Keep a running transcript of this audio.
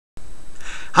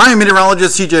Hi,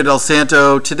 meteorologist CJ Del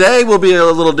Santo. Today will be a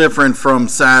little different from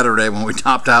Saturday when we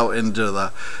topped out into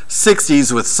the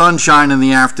 60s with sunshine in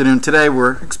the afternoon. Today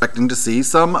we're expecting to see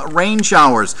some rain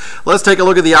showers. Let's take a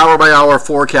look at the hour-by-hour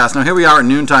forecast. Now here we are at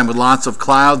noontime with lots of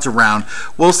clouds around.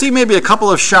 We'll see maybe a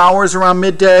couple of showers around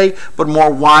midday, but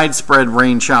more widespread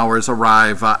rain showers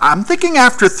arrive. I'm thinking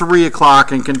after 3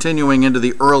 o'clock and continuing into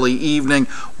the early evening,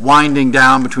 winding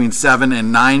down between 7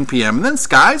 and 9 p.m. And then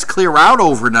skies clear out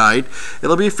overnight.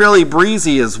 It'll be fairly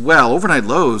breezy as well. Overnight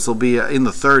lows will be in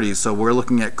the 30s, so we're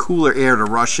looking at cooler air to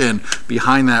rush in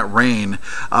behind that rain.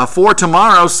 For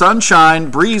tomorrow, sunshine,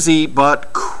 breezy,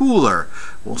 but cooler.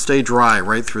 We'll stay dry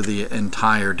right through the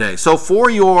entire day. So for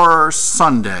your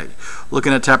Sunday,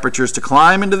 looking at temperatures to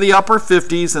climb into the upper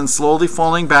 50s and slowly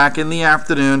falling back in the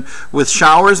afternoon with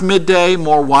showers midday,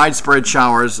 more widespread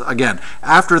showers, again,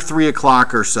 after 3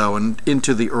 o'clock or so and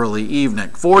into the early evening.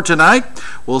 For tonight,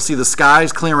 we'll see the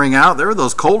skies clearing out. There are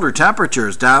those colder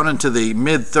temperatures down into the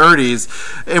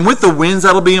mid-30s. And with the winds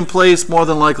that'll be in place, more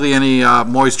than likely any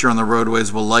moisture on the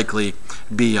roadways will likely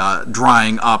be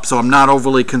drying up. So I'm not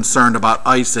overly concerned about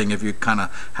icing if you kind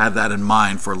of had that in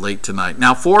mind for late tonight.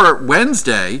 Now for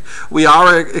Wednesday, we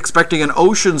are expecting an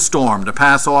ocean storm to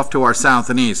pass off to our south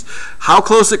and east. How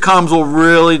close it comes will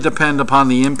really depend upon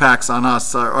the impacts on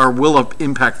us, or will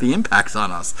impact the impacts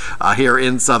on us here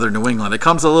in southern New England. It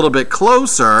comes a little bit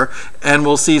closer, and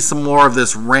we'll see some more of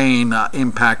this rain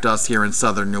impact us here in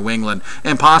southern New England,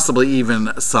 and possibly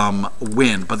even some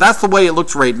wind. But that's the way it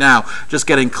looks right now, just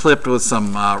getting clipped with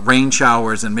some rain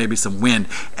showers and maybe some wind.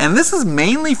 And this is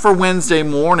mainly for Wednesday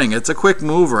morning. It's a quick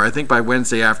mover. I think by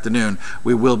Wednesday afternoon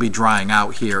we will be drying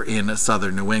out here in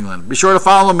southern New England. Be sure to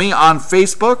follow me on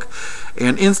Facebook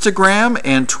and Instagram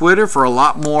and Twitter for a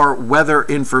lot more weather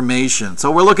information.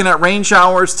 So we're looking at rain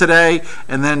showers today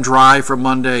and then dry for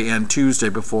Monday and Tuesday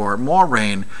before more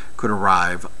rain could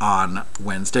arrive on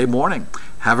Wednesday morning.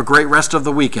 Have a great rest of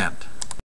the weekend.